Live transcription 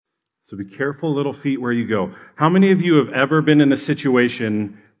So be careful, little feet, where you go. How many of you have ever been in a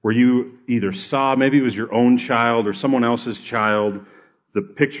situation where you either saw, maybe it was your own child or someone else's child? The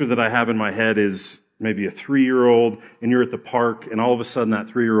picture that I have in my head is maybe a 3-year-old, and you're at the park, and all of a sudden that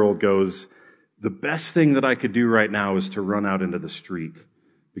 3-year-old goes, the best thing that I could do right now is to run out into the street,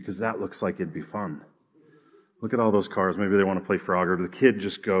 because that looks like it'd be fun. Look at all those cars. Maybe they want to play Frogger. The kid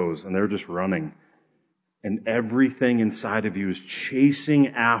just goes, and they're just running. And everything inside of you is chasing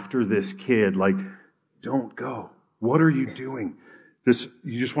after this kid, like, don't go. What are you doing?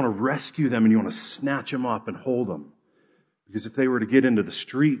 You just want to rescue them, and you want to snatch them up and hold them. Because if they were to get into the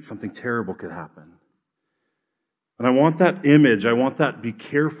street, something terrible could happen. And I want that image, I want that, be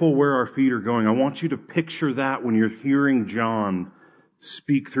careful where our feet are going. I want you to picture that when you're hearing John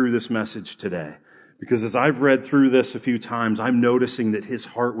speak through this message today. Because as I've read through this a few times, I'm noticing that his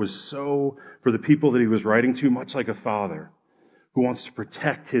heart was so, for the people that he was writing to, much like a father who wants to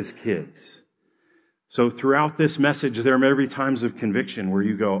protect his kids. So throughout this message, there may be times of conviction where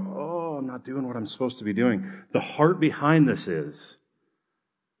you go, oh, I'm not doing what I'm supposed to be doing. The heart behind this is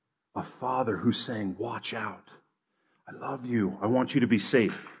a father who's saying, watch out. I love you. I want you to be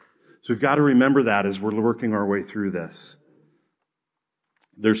safe. So we've got to remember that as we're working our way through this.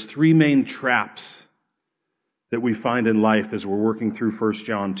 There's 3 main traps that we find in life as we're working through 1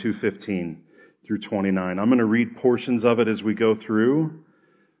 John 2:15 through 29. I'm going to read portions of it as we go through.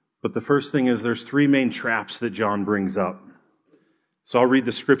 But the first thing is there's 3 main traps that John brings up. So I'll read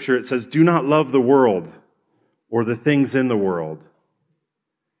the scripture. It says, do not love the world or the things in the world.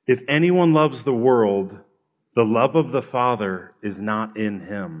 If anyone loves the world, the love of the Father is not in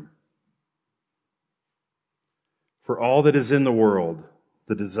him. For all that is in the world,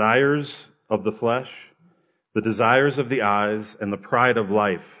 the desires of the flesh, the desires of the eyes, and the pride of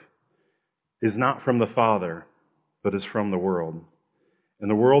life is not from the Father, but is from the world. And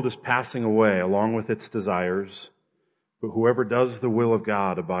the world is passing away along with its desires, but whoever does the will of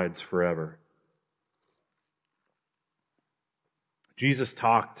God abides forever. Jesus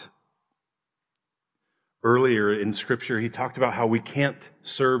talked earlier in Scripture, he talked about how we can't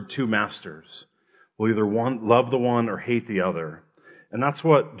serve 2 masters. We'll either love the one or hate the other. And that's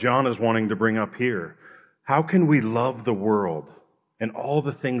what John is wanting to bring up here. How can we love the world and all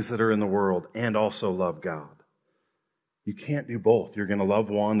the things that are in the world and also love God? You can't do both. You're going to love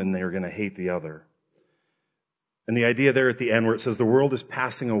one and you're going to hate the other. And the idea there at the end where it says the world is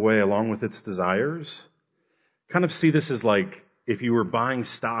passing away along with its desires, kind of see this as like if you were buying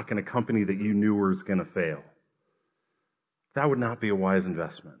stock in a company that you knew was going to fail. That would not be a wise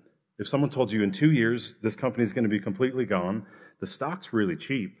investment. If someone told you in 2 years this company is going to be completely gone, the stock's really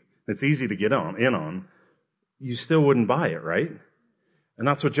cheap, it's easy to get in on, you still wouldn't buy it, right? And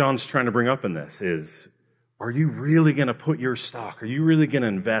that's what John's trying to bring up in this is, are you really going to put your stock, are you really going to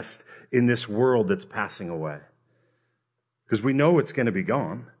invest in this world that's passing away? Because we know it's going to be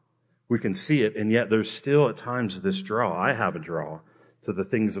gone. We can see it, and yet there's still at times this draw. I have a draw to the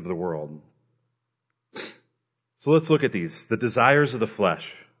things of the world. So let's look at these. The desires of the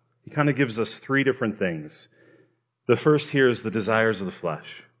flesh. He kind of gives us 3 different things. The first here is the desires of the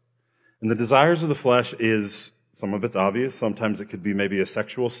flesh. And the desires of the flesh is, some of it's obvious. Sometimes it could be maybe a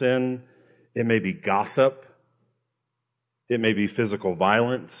sexual sin. It may be gossip. It may be physical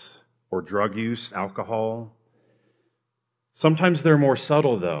violence or drug use, alcohol. Sometimes they're more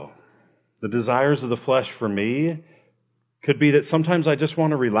subtle, though. The desires of the flesh for me could be that sometimes I just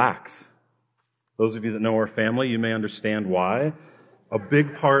want to relax. Those of you that know our family, you may understand why. A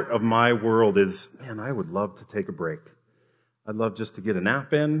big part of my world is, man, I would love to take a break. I'd love just to get a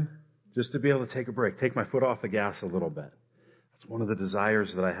nap in, just to be able to take a break, take my foot off the gas a little bit. That's one of the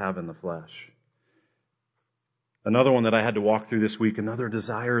desires that I have in the flesh. Another one that I had to walk through this week, another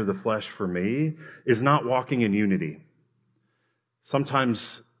desire of the flesh for me, is not walking in unity.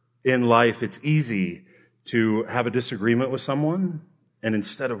 Sometimes in life, it's easy to have a disagreement with someone, and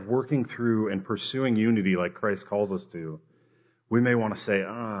instead of working through and pursuing unity like Christ calls us to, we may want to say,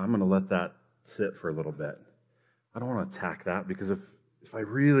 I'm going to let that sit for a little bit. I don't want to attack that because if I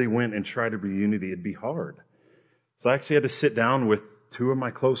really went and tried to be unity, it'd be hard. So I actually had to sit down with 2 of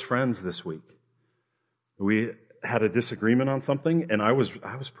my close friends this week. We had a disagreement on something, and I was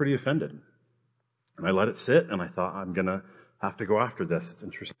pretty offended. And I let it sit, and I thought, I'm going to have to go after this. It's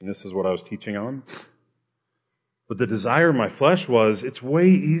interesting. This is what I was teaching on. But the desire of my flesh was, it's way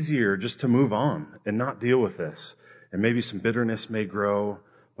easier just to move on and not deal with this. And maybe some bitterness may grow,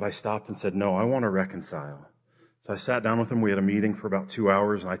 but I stopped and said, no, I want to reconcile. So I sat down with them. We had a meeting for about 2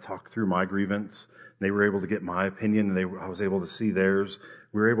 hours, and I talked through my grievance. And they were able to get my opinion, and I was able to see theirs.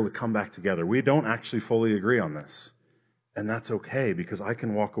 We were able to come back together. We don't actually fully agree on this. And that's okay, because I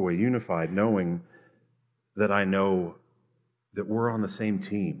can walk away unified knowing that I know that we're on the same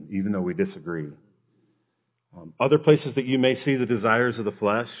team, even though we disagree. Other places that you may see the desires of the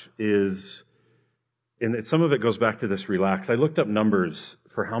flesh is, and some of it goes back to this relax. I looked up numbers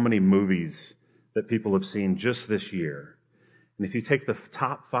for how many movies that people have seen just this year. And if you take the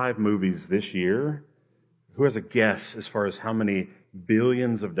top 5 movies this year, who has a guess as far as how many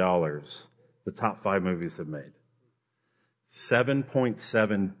billions of dollars the top 5 movies have made?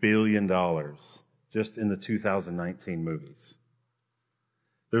 $7.7 billion just in the 2019 movies.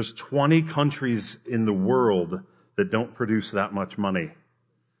 There's 20 countries in the world that don't produce that much money.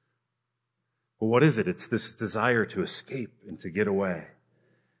 Well, what is it? It's this desire to escape and to get away.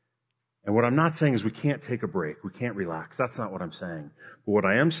 And what I'm not saying is we can't take a break. We can't relax. That's not what I'm saying. But what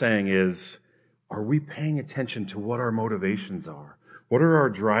I am saying is, are we paying attention to what our motivations are? What are our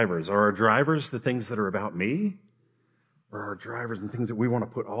drivers? Are our drivers the things that are about me? Or are our drivers and things that we want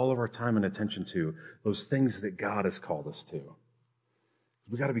to put all of our time and attention to, those things that God has called us to?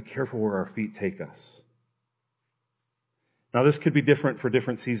 We've got to be careful where our feet take us. Now, this could be different for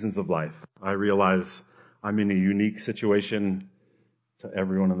different seasons of life. I realize I'm in a unique situation to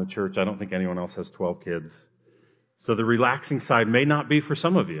everyone in the church. I don't think anyone else has 12 kids. So the relaxing side may not be for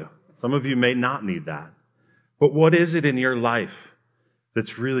some of you. Some of you may not need that. But what is it in your life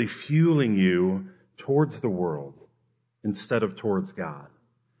that's really fueling you towards the world instead of towards God?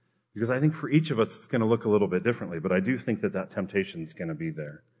 Because I think for each of us, it's going to look a little bit differently, but I do think that temptation is going to be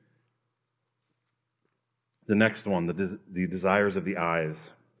there. The next one, the desires of the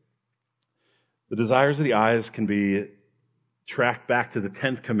eyes. The desires of the eyes can be tracked back to the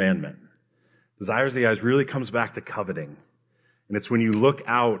 10th commandment. Desires of the eyes really comes back to coveting. And it's when you look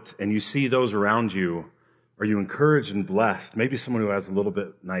out and you see those around you, are you encouraged and blessed? Maybe someone who has a little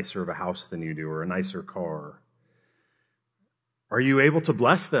bit nicer of a house than you do, or a nicer car. Are you able to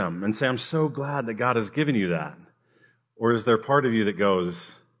bless them and say, I'm so glad that God has given you that? Or is there part of you that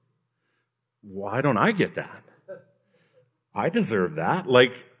goes, why don't I get that? I deserve that.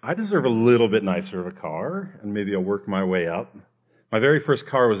 Like, I deserve a little bit nicer of a car, and maybe I'll work my way up. My very first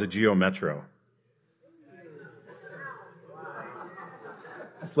car was a Geo Metro.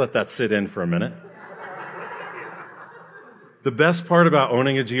 Just let that sit in for a minute. The best part about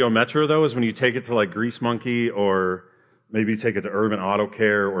owning a Geo Metro, though, is when you take it to like Grease Monkey, or maybe you take it to Urban Auto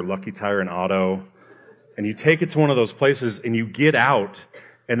Care or Lucky Tire and Auto, and you take it to one of those places and you get out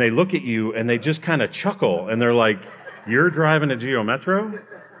and they look at you and they just kind of chuckle and they're like, you're driving a Geo Metro?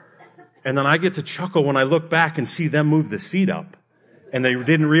 And then I get to chuckle when I look back and see them move the seat up. And they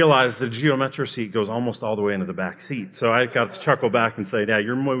didn't realize the Geo Metro seat goes almost all the way into the back seat. So I got to chuckle back and say, yeah,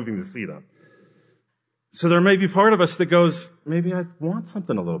 you're moving the seat up. So there may be part of us that goes, maybe I want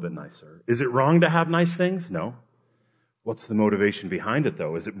something a little bit nicer. Is it wrong to have nice things? No. What's the motivation behind it,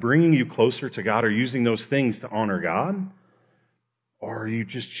 though? Is it bringing you closer to God, or using those things to honor God? Or are you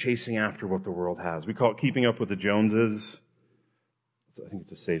just chasing after what the world has? We call it keeping up with the Joneses. I think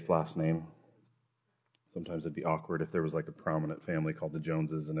it's a safe last name. Sometimes it'd be awkward if there was like a prominent family called the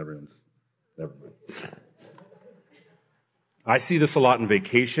Joneses and everyone's... Never mind. I see this a lot in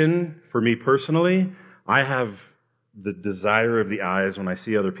vacation. For me personally, I have the desire of the eyes when I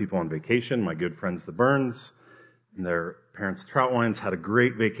see other people on vacation. My good friends, the Burns, and their parents, Troutwines, had a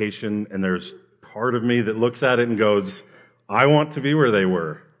great vacation, and there's part of me that looks at it and goes, I want to be where they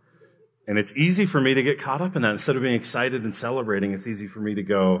were. And it's easy for me to get caught up in that. Instead of being excited and celebrating, it's easy for me to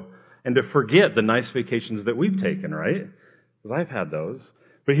go and to forget the nice vacations that we've taken, right? Because I've had those.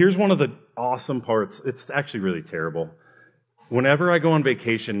 But here's one of the awesome parts. It's actually really terrible. Whenever I go on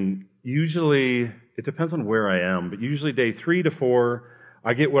vacation, usually, it depends on where I am, but usually day 3 to 4,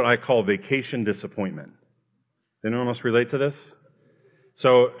 I get what I call vacation disappointment. Anyone else relate to this?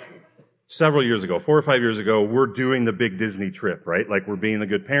 So, several years ago, 4 or 5 years ago, we're doing the big Disney trip, right? Like, we're being the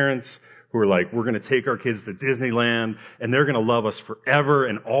good parents who are like, we're going to take our kids to Disneyland, and they're going to love us forever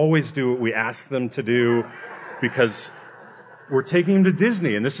and always do what we ask them to do, because we're taking them to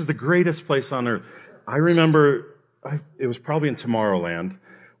Disney, and this is the greatest place on earth. I remember, it was probably in Tomorrowland.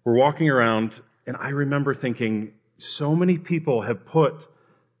 We're walking around, and I remember thinking, so many people have put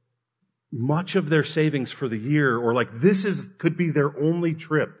much of their savings for the year, or like could be their only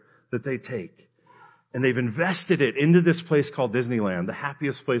trip that they take. And they've invested it into this place called Disneyland, the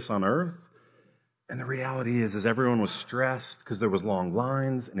happiest place on earth. And the reality is everyone was stressed because there was long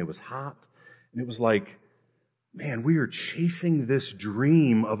lines and it was hot. And it was like, man, we are chasing this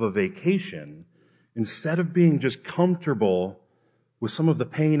dream of a vacation instead of being just comfortable with some of the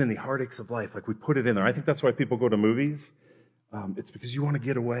pain and the heartaches of life. Like, we put it in there. I think that's why people go to movies. It's because you want to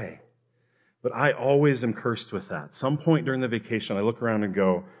get away. But I always am cursed with that. Some point during the vacation, I look around and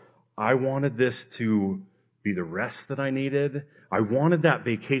go, I wanted this to be the rest that I needed. I wanted that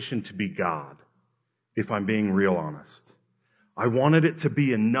vacation to be God, if I'm being real honest. I wanted it to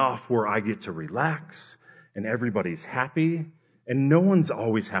be enough where I get to relax and everybody's happy. And no one's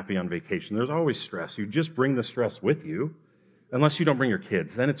always happy on vacation. There's always stress. You just bring the stress with you, unless you don't bring your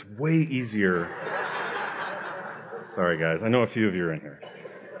kids. Then it's way easier. Sorry, guys. I know a few of you are in here.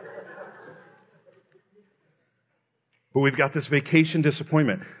 But we've got this vacation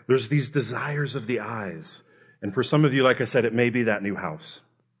disappointment. There's these desires of the eyes. And for some of you, like I said, it may be that new house.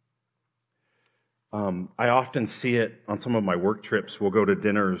 I often see it on some of my work trips. We'll go to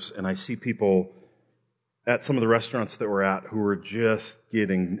dinners, and I see people at some of the restaurants that we're at who are just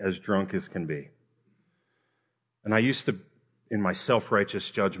getting as drunk as can be. And I used to, in my self-righteous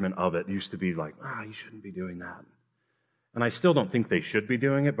judgment of it, used to be like, you shouldn't be doing that. And I still don't think they should be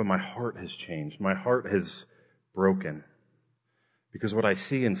doing it, but my heart has changed. My heart has broken. Because what I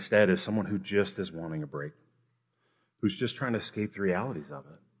see instead is someone who just is wanting a break, who's just trying to escape the realities of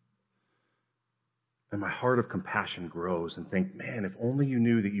it. And my heart of compassion grows and think, man, if only you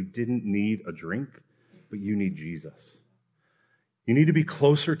knew that you didn't need a drink, but you need Jesus. You need to be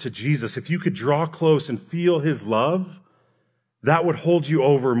closer to Jesus. If you could draw close and feel his love, that would hold you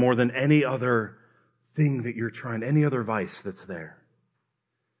over more than any other thing that you're trying, any other vice that's there.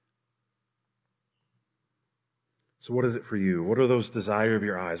 So what is it for you? What are those desires of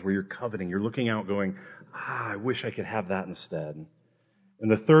your eyes where you're coveting, you're looking out going, I wish I could have that instead.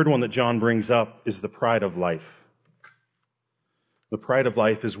 And the third one that John brings up is the pride of life. The pride of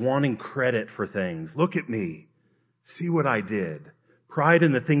life is wanting credit for things. Look at me. See what I did. Pride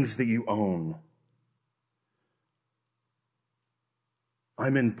in the things that you own.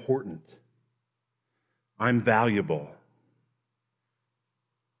 I'm important. I'm valuable.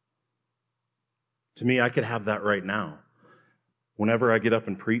 To me, I could have that right now. Whenever I get up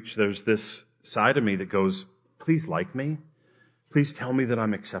and preach, there's this side of me that goes, please like me. Please tell me that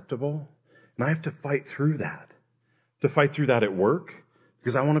I'm acceptable. And I have to fight through that. To fight through that at work,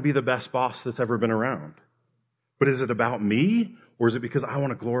 because I want to be the best boss that's ever been around. But is it about me, or is it because I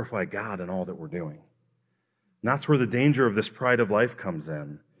want to glorify God in all that we're doing? And that's where the danger of this pride of life comes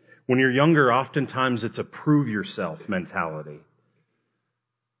in. When you're younger, oftentimes it's a prove yourself mentality.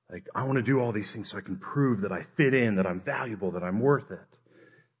 Like, I want to do all these things so I can prove that I fit in, that I'm valuable, that I'm worth it.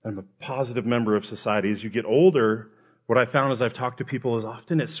 I'm a positive member of society. As you get older, what I found as I've talked to people is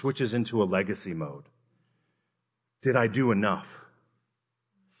often it switches into a legacy mode. Did I do enough?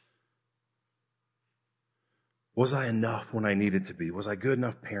 Was I enough when I needed to be? Was I a good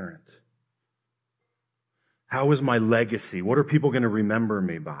enough parent? How is my legacy? What are people going to remember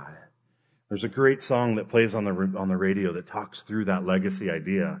me by? There's a great song that plays on the radio that talks through that legacy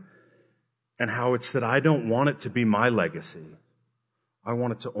idea and how it's that I don't want it to be my legacy. I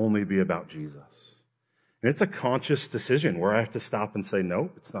want it to only be about Jesus. And it's a conscious decision where I have to stop and say, no,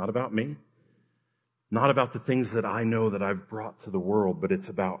 it's not about me. Not about the things that I know that I've brought to the world, but it's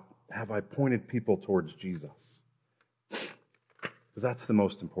about, have I pointed people towards Jesus? Because that's the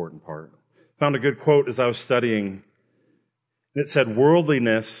most important part. Found a good quote as I was studying. It said,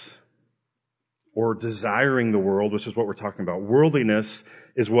 worldliness, or desiring the world, which is what we're talking about. Worldliness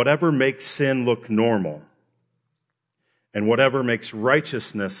is whatever makes sin look normal, and whatever makes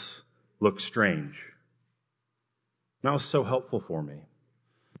righteousness look strange. And that was so helpful for me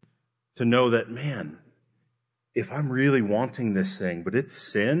to know that, man, if I'm really wanting this thing, but it's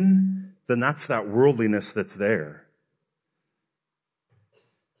sin, then that's that worldliness that's there.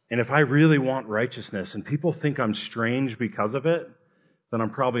 And if I really want righteousness and people think I'm strange because of it, then I'm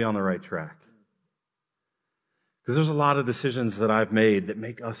probably on the right track. Because there's a lot of decisions that I've made that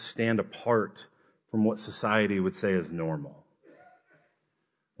make us stand apart from what society would say is normal.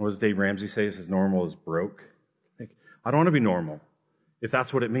 What does Dave Ramsey say? He says normal is broke. I don't want to be normal, if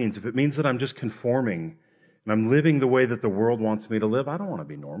that's what it means. If it means that I'm just conforming and I'm living the way that the world wants me to live, I don't want to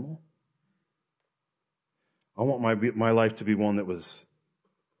be normal. I want my life to be one that was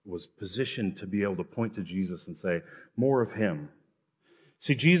positioned to be able to point to Jesus and say, more of him.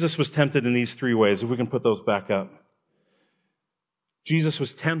 See, Jesus was tempted in these three ways. If we can put those back up. Jesus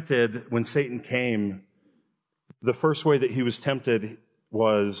was tempted when Satan came. The first way that he was tempted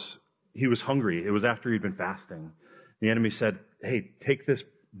was he was hungry. It was after he'd been fasting. The enemy said, hey, take this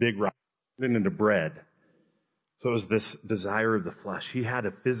big rock, turn it into bread. So it was this desire of the flesh. He had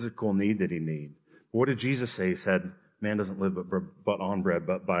a physical need that he needed. What did Jesus say? He said, man doesn't live but on bread,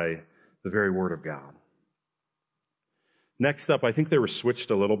 but by the very word of God. Next up, I think they were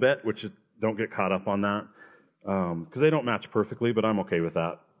switched a little bit, which is, don't get caught up on that, because they don't match perfectly, but I'm okay with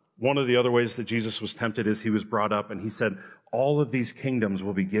that. One of the other ways that Jesus was tempted is he was brought up and he said, all of these kingdoms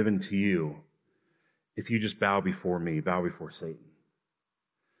will be given to you if you just bow before me, bow before Satan.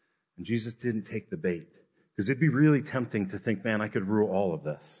 And Jesus didn't take the bait, because it'd be really tempting to think, man, I could rule all of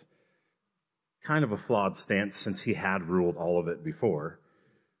this. Kind of a flawed stance, since he had ruled all of it before.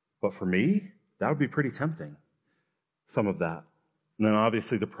 But for me, that would be pretty tempting. Some of that. And then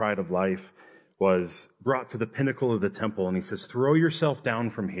obviously the pride of life was brought to the pinnacle of the temple, and he says, throw yourself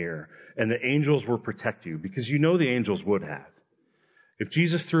down from here, and the angels will protect you, because you know the angels would have. If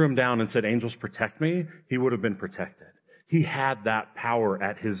Jesus threw him down and said, angels protect me, he would have been protected. He had that power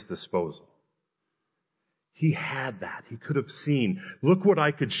at his disposal. He had that. He could have seen, look what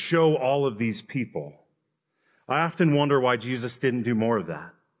I could show all of these people. I often wonder why Jesus didn't do more of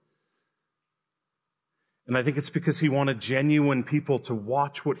that. And I think it's because he wanted genuine people to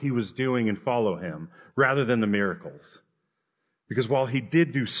watch what he was doing and follow him, rather than the miracles. Because while he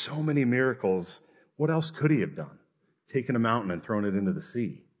did do so many miracles, what else could he have done? Taken a mountain and thrown it into the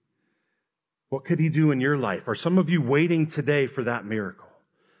sea. What could he do in your life? Are some of you waiting today for that miracle?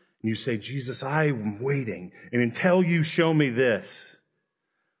 And you say, Jesus, I'm waiting. And until you show me this,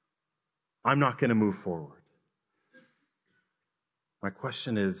 I'm not going to move forward. My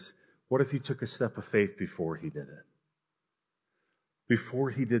question is, what if you took a step of faith before he did it? Before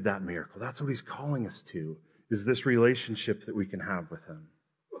he did that miracle. That's what he's calling us to, is this relationship that we can have with him.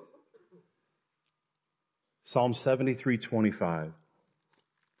 Psalm 73:25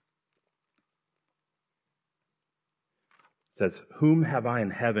 says, whom have I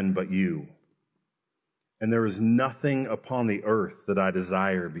in heaven but you? And there is nothing upon the earth that I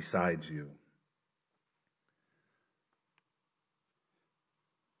desire besides you.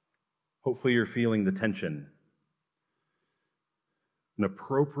 Hopefully you're feeling the tension. An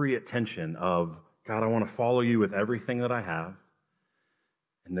appropriate tension of, God, I want to follow you with everything that I have.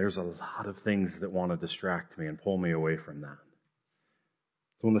 And there's a lot of things that want to distract me and pull me away from that.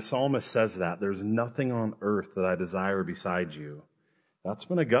 So when the psalmist says that, there's nothing on earth that I desire besides you, that's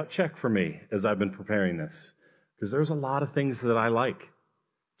been a gut check for me as I've been preparing this. Because there's a lot of things that I like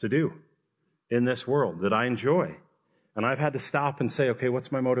to do in this world that I enjoy. And I've had to stop and say, okay,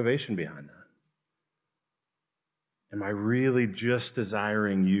 what's my motivation behind that? Am I really just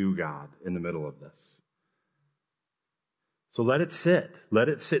desiring you, God, in the middle of this? So let it sit. Let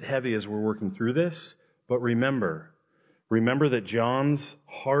it sit heavy as we're working through this. But remember that John's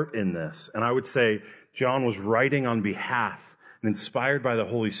heart in this, and I would say John was writing on behalf and inspired by the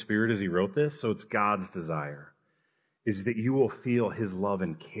Holy Spirit as he wrote this, so it's God's desire, is that you will feel his love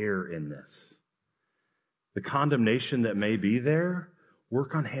and care in this. The condemnation that may be there,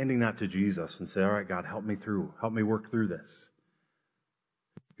 work on handing that to Jesus and say, all right, God, help me work through this.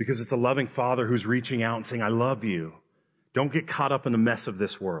 Because it's a loving Father who's reaching out and saying, I love you. Don't get caught up in the mess of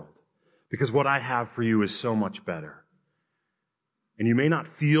this world, because what I have for you is so much better. And you may not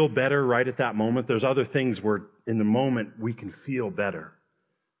feel better right at that moment. There's other things where in the moment we can feel better.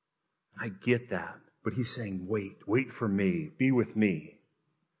 I get that. But he's saying, wait for me, be with me.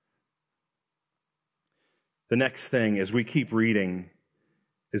 The next thing, as we keep reading,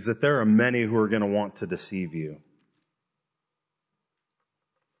 is that there are many who are going to want to deceive you.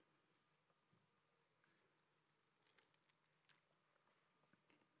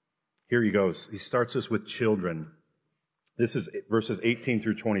 Here he goes. He starts us with children. This is verses 18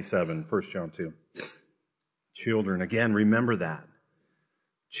 through 27, 1 John 2. Children. Again, remember that.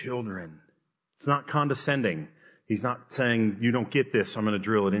 Children. It's not condescending. He's not saying, you don't get this, so I'm going to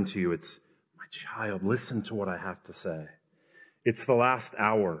drill it into you. It's, my child, listen to what I have to say. It's the last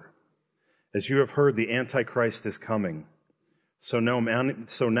hour. As you have heard, the Antichrist is coming. So now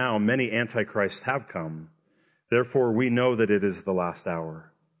many Antichrists have come. Therefore, we know that it is the last hour.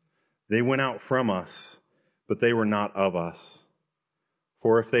 They went out from us, but they were not of us.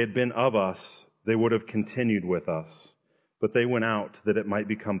 For if they had been of us, they would have continued with us. But they went out that it might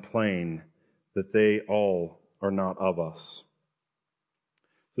become plain that they all are not of us.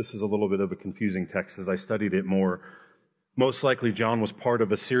 This is a little bit of a confusing text as I studied it more. Most likely John was part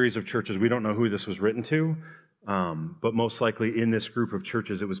of a series of churches. We don't know who this was written to, but most likely in this group of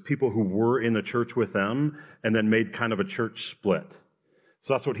churches, it was people who were in the church with them and then made kind of a church split.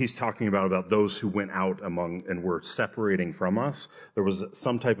 So that's what he's talking about those who went out among and were separating from us. There was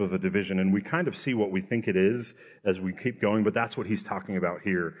some type of a division, and we kind of see what we think it is as we keep going, but that's what he's talking about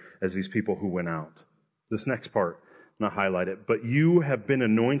here as these people who went out. This next part, I'm going to highlight it. But you have been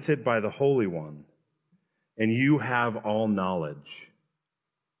anointed by the Holy One, and you have all knowledge.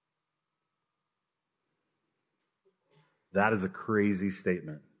 That is a crazy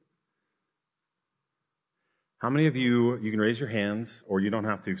statement. How many of you can raise your hands, or you don't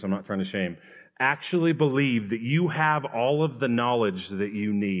have to because I'm not trying to shame, actually believe that you have all of the knowledge that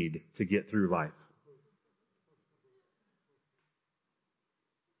you need to get through life?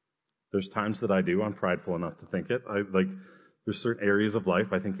 There's times that I do. I'm prideful enough to think it. There's certain areas of life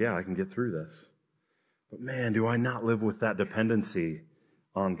I think, yeah, I can get through this. But man, do I not live with that dependency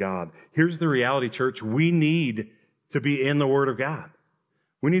on God. Here's the reality, church. We need to be in the Word of God.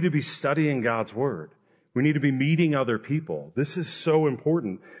 We need to be studying God's Word. We need to be meeting other people. This is so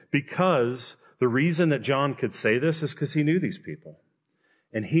important because the reason that John could say this is because he knew these people.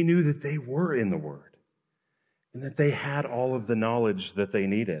 And he knew that they were in the Word and that they had all of the knowledge that they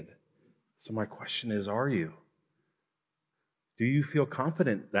needed. So my question is, are you? Do you feel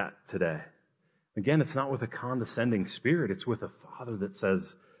confident that today? Again, it's not with a condescending spirit. It's with a Father that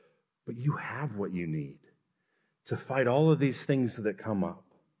says, but you have what you need to fight all of these things that come up.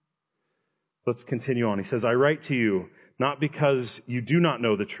 Let's continue on. He says, I write to you not because you do not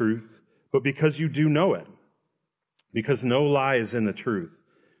know the truth, but because you do know it. Because no lie is in the truth.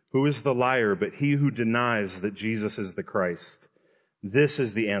 Who is the liar but he who denies that Jesus is the Christ? This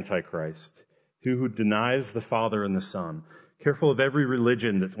is the Antichrist, who denies the Father and the Son. Careful of every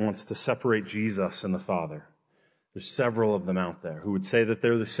religion that wants to separate Jesus and the Father. There's several of them out there who would say that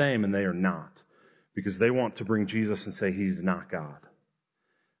they're the same, and they are not, because they want to bring Jesus and say he's not God.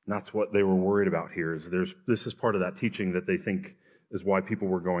 And that's what they were worried about here. This is part of that teaching that they think is why people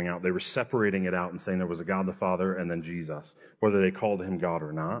were going out. They were separating it out and saying there was a God the Father and then Jesus, whether they called him God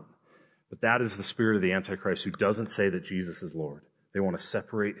or not. But that is the spirit of the Antichrist, who doesn't say that Jesus is Lord. They want to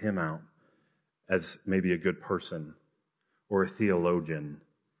separate him out as maybe a good person or a theologian.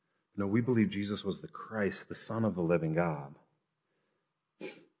 No, we believe Jesus was the Christ, the Son of the living God.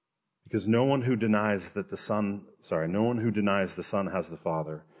 Because no one who denies the Son has the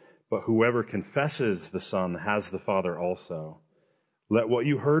Father, but whoever confesses the Son has the Father also. Let what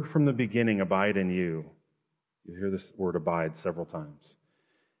you heard from the beginning abide in you. You hear this word abide several times.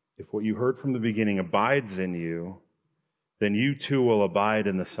 If what you heard from the beginning abides in you, then you too will abide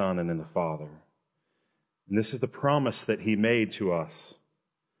in the Son and in the Father. And this is the promise that he made to us.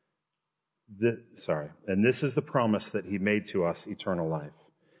 And this is the promise that he made to us, eternal life.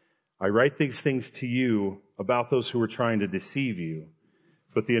 I write these things to you about those who are trying to deceive you,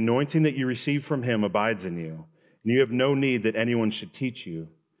 but the anointing that you receive from him abides in you, and you have no need that anyone should teach you.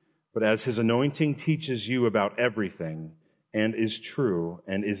 But as his anointing teaches you about everything, and is true,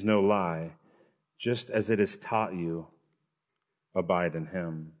 and is no lie, just as it has taught you, abide in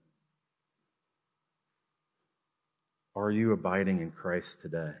him. Are you abiding in Christ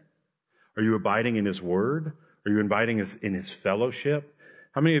today? Are you abiding in his word? Are you abiding in his fellowship?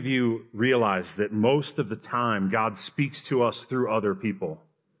 How many of you realize that most of the time God speaks to us through other people?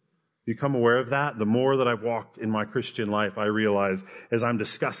 You become aware of that? The more that I've walked in my Christian life, I realize as I'm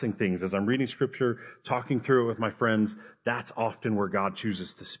discussing things, as I'm reading scripture, talking through it with my friends, that's often where God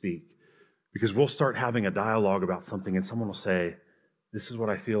chooses to speak. Because we'll start having a dialogue about something and someone will say, this is what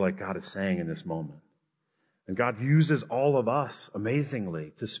I feel like God is saying in this moment. And God uses all of us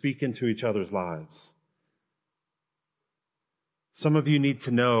amazingly to speak into each other's lives. Some of you need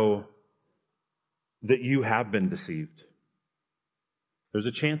to know that you have been deceived. There's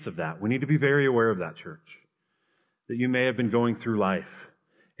a chance of that. We need to be very aware of that, church. That you may have been going through life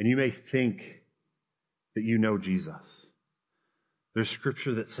and you may think that you know Jesus. There's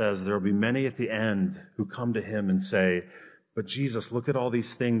scripture that says there will be many at the end who come to him and say, but Jesus, look at all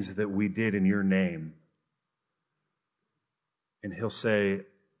these things that we did in your name. And he'll say,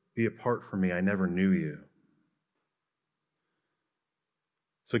 be apart from me, I never knew you.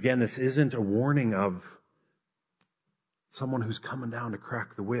 So again, this isn't a warning of someone who's coming down to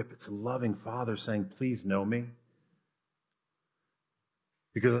crack the whip. It's a loving Father saying, please know me.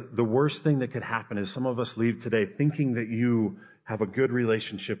 Because the worst thing that could happen is some of us leave today thinking that you have a good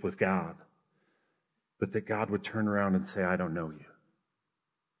relationship with God, but that God would turn around and say, I don't know you.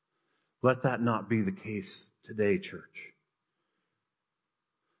 Let that not be the case today, church.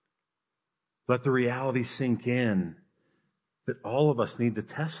 Let the reality sink in that all of us need to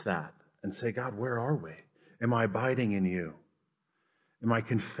test that and say, God, where are we? Am I abiding in you? Am I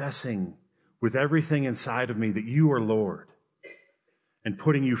confessing with everything inside of me that you are Lord and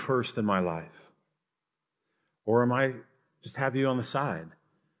putting you first in my life? Or am I just have you on the side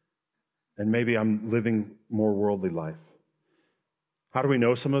and maybe I'm living more worldly life? How do we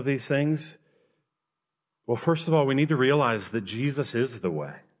know some of these things? Well, first of all, we need to realize that Jesus is the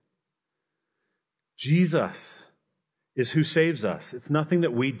way. Jesus is who saves us. It's nothing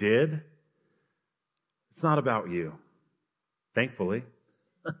that we did. It's not about you, thankfully,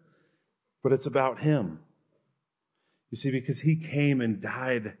 but it's about him. You see, because he came and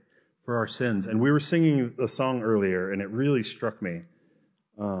died for our sins. And we were singing a song earlier, and it really struck me.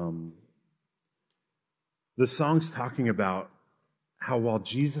 The song's talking about how while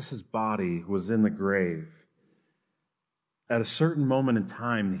Jesus' body was in the grave, at a certain moment in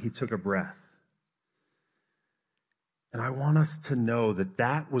time, he took a breath. And I want us to know that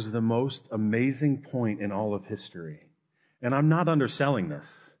that was the most amazing point in all of history. And I'm not underselling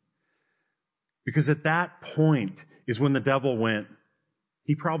this. Because at that point is when the devil went,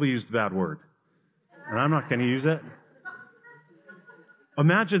 he probably used a bad word. And I'm not going to use it.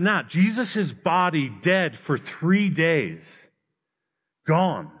 Imagine that. Jesus' body dead for 3 days.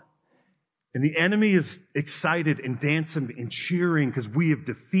 Gone. And the enemy is excited and dancing and cheering because we have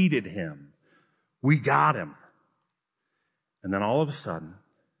defeated him. We got him. And then all of a sudden,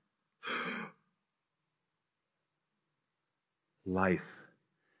 life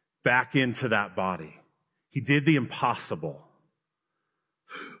back into that body. He did the impossible.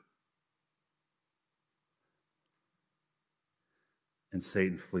 And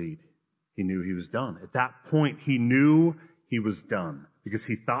Satan fled. He knew he was done. At that point, he knew he was done because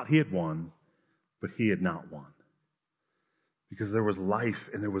he thought he had won, but he had not won. Because there was life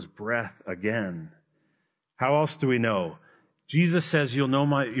and there was breath again. How else do we know? Jesus says, you'll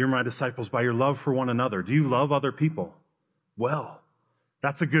know you're my disciples by your love for one another. Do you love other people? Well,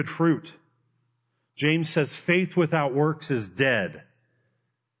 that's a good fruit. James says faith without works is dead.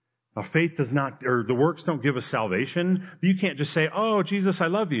 Now, faith does not, or the works don't give us salvation. You can't just say, oh, Jesus, I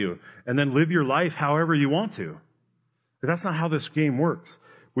love you, and then live your life however you want to. But that's not how this game works.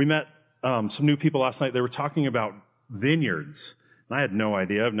 We met some new people last night. They were talking about vineyards. And I had no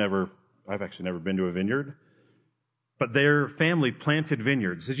idea. I've actually never been to a vineyard. But their family planted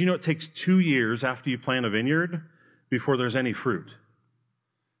vineyards. Did you know it takes 2 years after you plant a vineyard before there's any fruit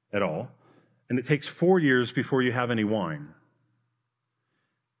at all? And it takes 4 years before you have any wine.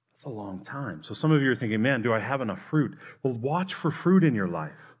 That's a long time. So some of you are thinking, man, do I have enough fruit? Well, watch for fruit in your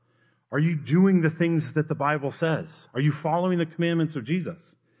life. Are you doing the things that the Bible says? Are you following the commandments of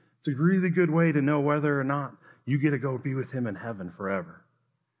Jesus? It's a really good way to know whether or not you get to go be with him in heaven forever.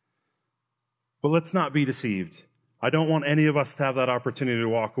 But let's not be deceived. I don't want any of us to have that opportunity to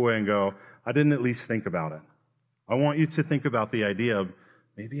walk away and go, I didn't at least think about it. I want you to think about the idea of,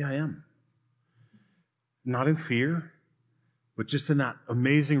 maybe I am. Not in fear, but just in that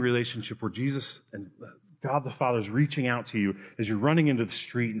amazing relationship where Jesus and God the Father is reaching out to you as you're running into the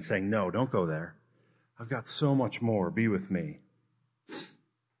street and saying, no, don't go there. I've got so much more. Be with me.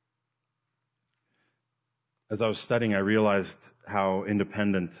 As I was studying, I realized how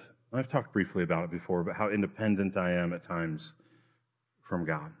independent, I've talked briefly about it before, but how independent I am at times from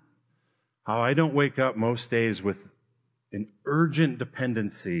God. How I don't wake up most days with an urgent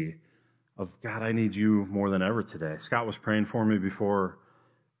dependency of, God, I need you more than ever today. Scott was praying for me before,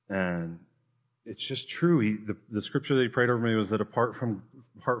 and it's just true. The scripture that he prayed over me was that apart from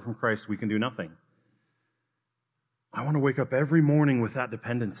Christ, we can do nothing. I want to wake up every morning with that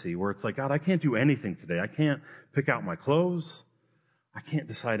dependency where it's like, God, I can't do anything today. I can't pick out my clothes. I can't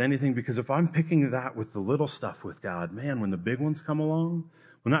decide anything, because if I'm picking that with the little stuff with God, man, when the big ones come along,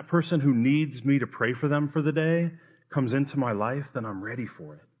 when that person who needs me to pray for them for the day comes into my life, then I'm ready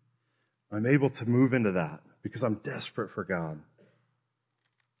for it. I'm able to move into that because I'm desperate for God.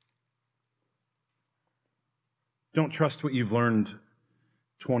 Don't trust what you've learned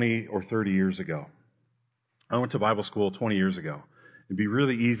 20 or 30 years ago. I went to Bible school 20 years ago. It'd be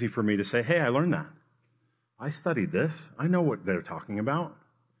really easy for me to say, hey, I learned that. I studied this. I know what they're talking about.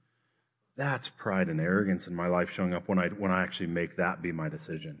 That's pride and arrogance in my life showing up when I actually make that be my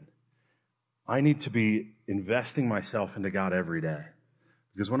decision. I need to be investing myself into God every day.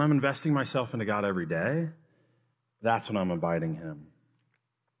 Because when I'm investing myself into God every day, that's when I'm abiding him.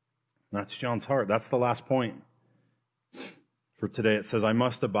 That's John's heart. That's the last point for today. It says, I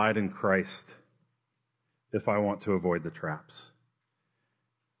must abide in Christ if I want to avoid the traps.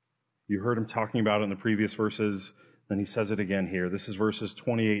 You heard him talking about it in the previous verses, then he says it again here. This is verses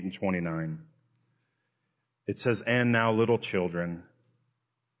 28 and 29. It says, and now little children,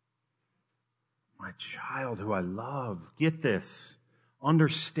 my child who I love, get this,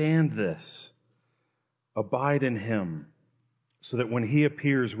 understand this, abide in him, so that when he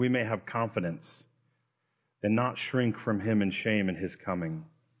appears, we may have confidence and not shrink from him in shame in his coming.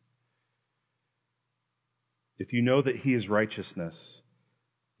 If you know that he is righteousness,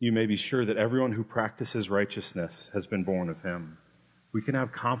 you may be sure that everyone who practices righteousness has been born of him. We can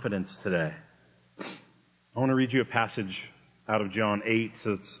have confidence today. I want to read you a passage out of John 8.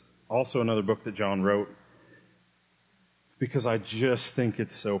 So it's also another book that John wrote, because I just think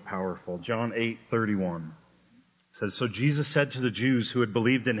it's so powerful. John 8:31. It says, so Jesus said to the Jews who had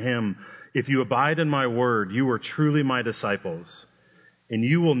believed in him, if you abide in my word, you are truly my disciples, and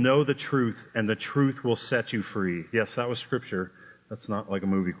you will know the truth, and the truth will set you free. Yes, that was scripture. That's not like a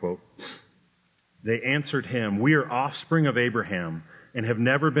movie quote. They answered him, we are offspring of Abraham and have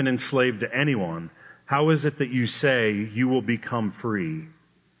never been enslaved to anyone. How is it that you say you will become free?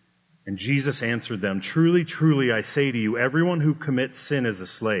 And Jesus answered them, truly, truly, I say to you, everyone who commits sin is a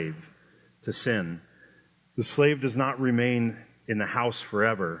slave to sin. The slave does not remain in the house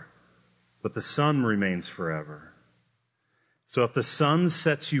forever, but the Son remains forever. So if the Son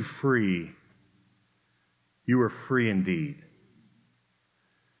sets you free, you are free indeed.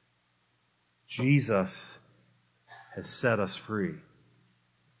 Jesus has set us free.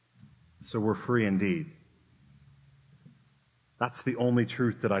 So we're free indeed. That's the only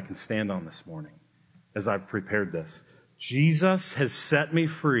truth that I can stand on this morning as I've prepared this. Jesus has set me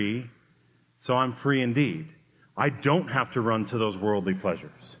free, so I'm free indeed. I don't have to run to those worldly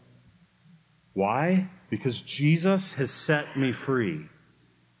pleasures. Why? Because Jesus has set me free.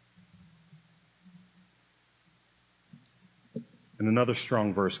 And another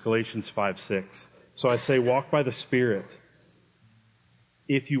strong verse, Galatians 5:6. So I say, walk by the Spirit.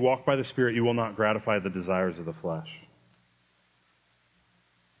 If you walk by the Spirit, you will not gratify the desires of the flesh.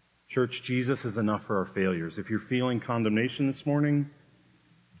 Church, Jesus is enough for our failures. If you're feeling condemnation this morning,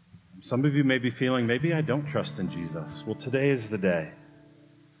 some of you may be feeling, maybe I don't trust in Jesus. Well, today is the day.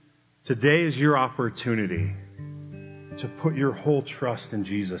 Today is your opportunity to put your whole trust in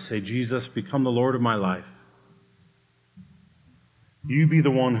Jesus. Say, Jesus, become the Lord of my life. You be the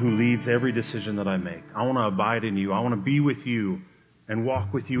one who leads every decision that I make. I want to abide in you. I want to be with you and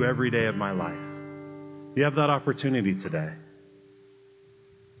walk with you every day of my life. You have that opportunity today.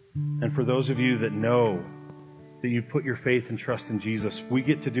 And for those of you that know that you've put your faith and trust in Jesus, we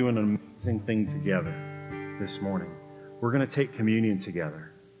get to do an amazing thing together this morning. We're going to take communion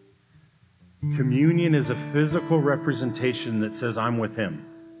together. Communion is a physical representation that says, I'm with him.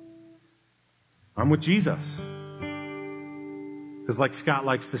 I'm with Jesus. Because like Scott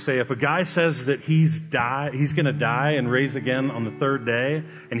likes to say, if a guy says that he's going to die and raise again on the third day,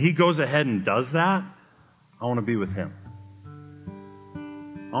 and he goes ahead and does that, I want to be with him.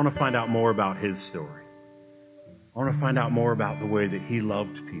 I want to find out more about his story. I want to find out more about the way that he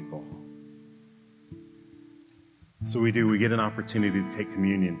loved people. So we get an opportunity to take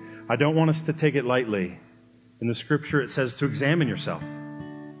communion. I don't want us to take it lightly. In the scripture, it says to examine yourself,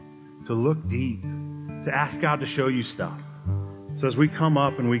 to look deep, to ask God to show you stuff. So as we come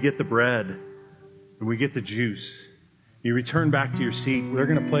up and we get the bread and we get the juice, you return back to your seat. We're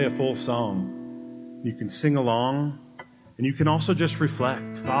going to play a full song. You can sing along, and you can also just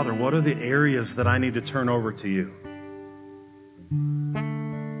reflect. Father, what are the areas that I need to turn over to you?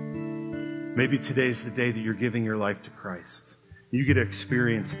 Maybe today's the day that you're giving your life to Christ. You get to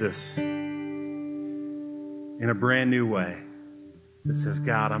experience this in a brand new way that says,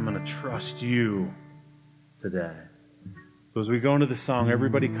 God, I'm going to trust you today. So as we go into the song,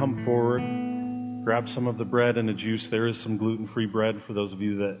 everybody come forward, grab some of the bread and the juice. There is some gluten-free bread for those of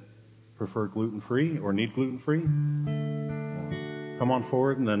you that prefer gluten-free or need gluten-free. Come on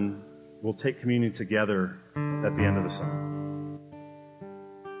forward, and then we'll take communion together at the end of the song.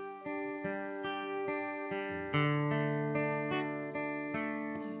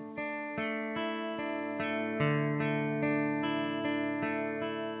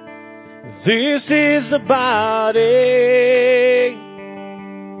 This is the body,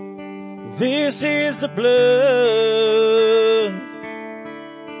 this is the blood,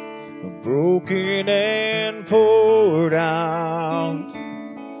 broken and poured out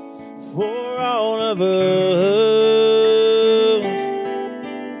for all of us.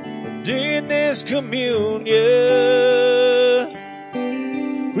 And in this communion,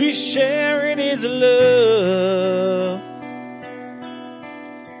 we share in his love.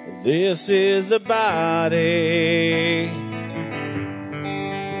 This is the body,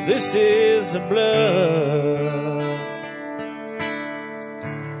 this is the blood.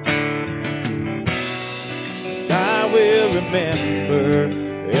 I will remember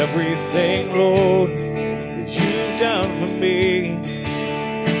everything, Lord, that you've done for me.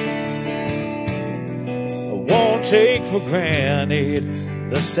 I won't take for granted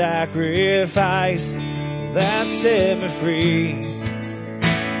the sacrifice that set me free.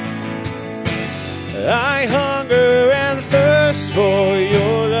 I hunger and thirst for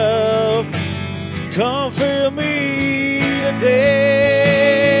your love. Come fill me today.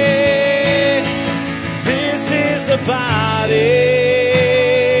 This is the body,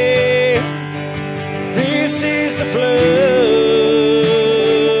 this is the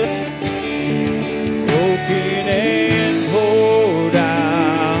blood, broken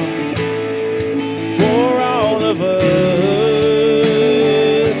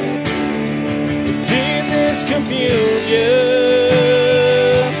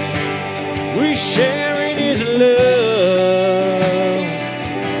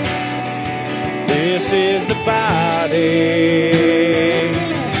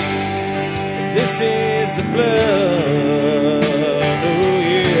the blood. Oh,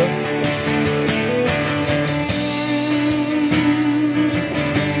 yeah.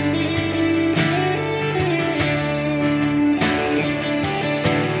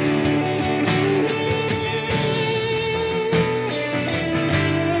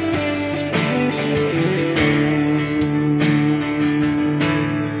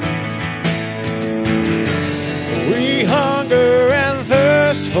 We hunger and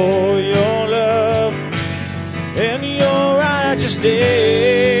thirst for your love and your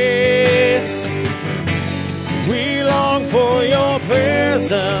righteousness. We long for your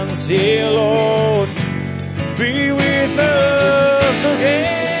presence here, Lord. Be with us again.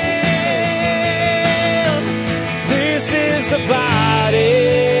 This is the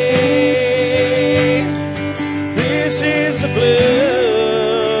body. This is the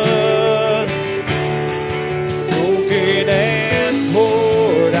blood, broken and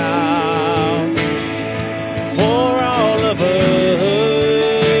poured out for all of us.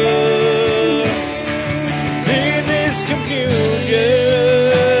 In this communion,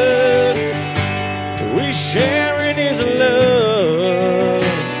 we share in His love.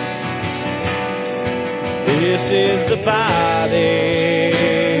 This is the body.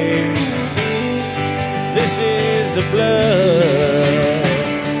 This is the blood.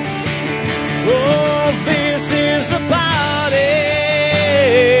 Oh, this is the body.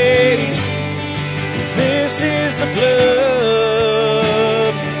 This is the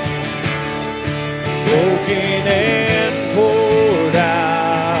blood, broken and poured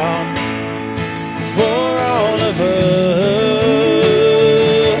out for all of us.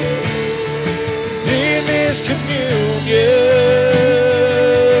 In this communion,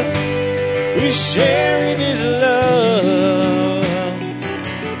 we share in His love.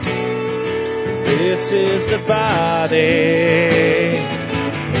 This is the body.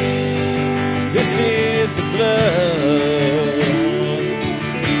 This is the blood.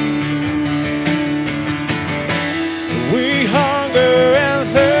 We hunger and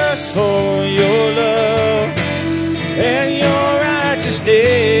thirst for your love and your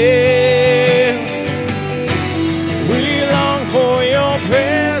righteousness. We long for your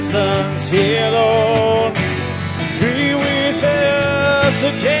presence here, Lord. Be with us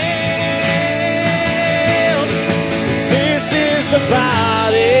again. This is the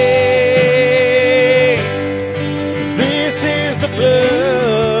body. This is the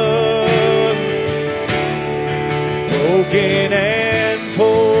blood, broken and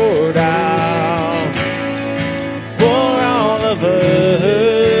poured out for all of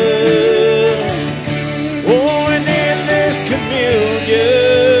us. Oh, and in this communion,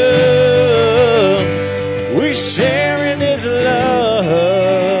 we share in His love.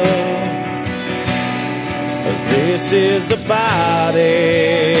 This is the body.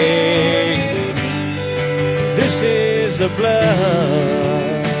 This is the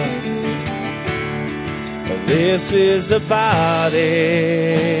blood. This is the body.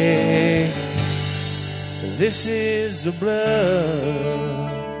 This is the blood.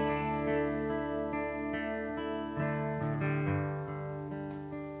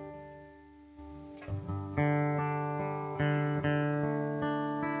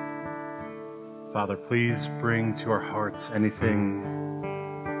 Father, please bring to our hearts anything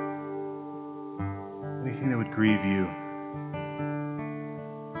that would grieve you.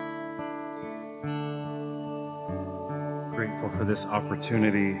 Grateful for this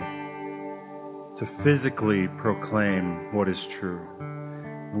opportunity to physically proclaim what is true.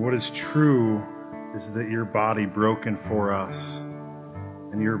 And what is true is that your body broken for us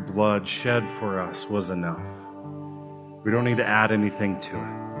and your blood shed for us was enough. We don't need to add anything to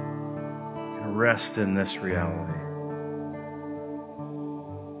it. We can rest in this reality.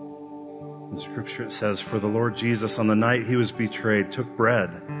 In Scripture it says, "For the Lord Jesus, on the night he was betrayed, took bread,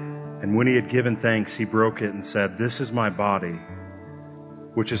 and when he had given thanks, he broke it and said, 'This is my body,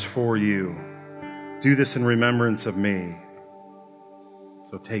 which is for you. Do this in remembrance of me.'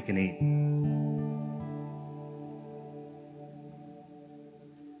 So take and eat."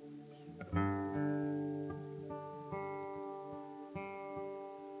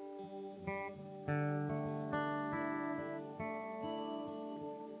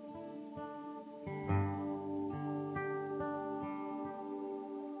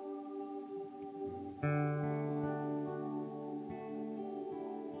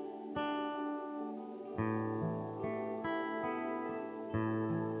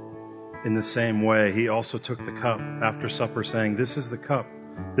 In the same way, he also took the cup after supper, saying, "This is the cup.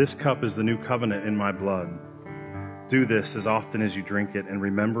 This cup is the new covenant in my blood. Do this as often as you drink it in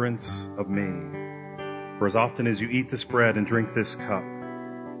remembrance of me. For as often as you eat this bread and drink this cup,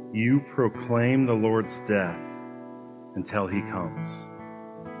 You proclaim the Lord's death until he comes.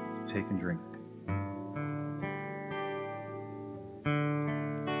 Take and drink.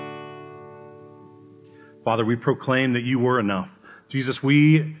 Father, we proclaim that you were enough. Jesus,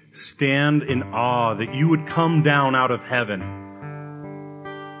 we stand in awe that you would come down out of heaven,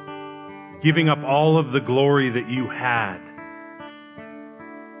 giving up all of the glory that you had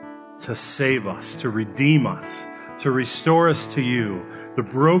to save us, to redeem us, to restore us to you. The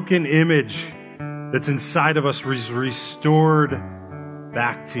broken image that's inside of us was restored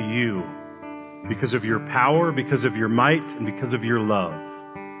back to you because of your power, because of your might, and because of your love.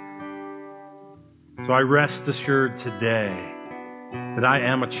 So I rest assured today that I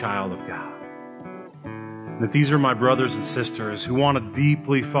am a child of God, and that these are my brothers and sisters who want to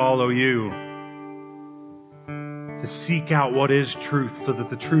deeply follow you, to seek out what is truth so that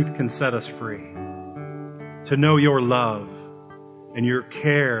the truth can set us free, to know your love and your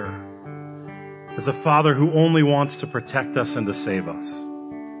care as a Father who only wants to protect us and to save us.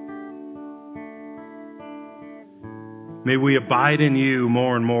 May we abide in you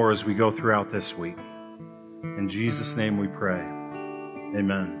more and more as we go throughout this week. In Jesus' name we pray.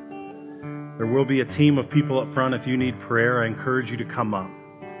 Amen. There will be a team of people up front. If you need prayer, I encourage you to come up.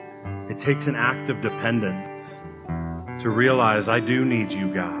 It takes an act of dependence to realize I do need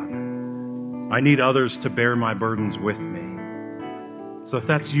you, God. I need others to bear my burdens with me. So if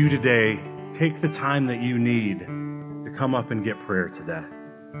that's you today, take the time that you need to come up and get prayer today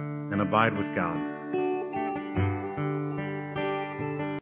and abide with God.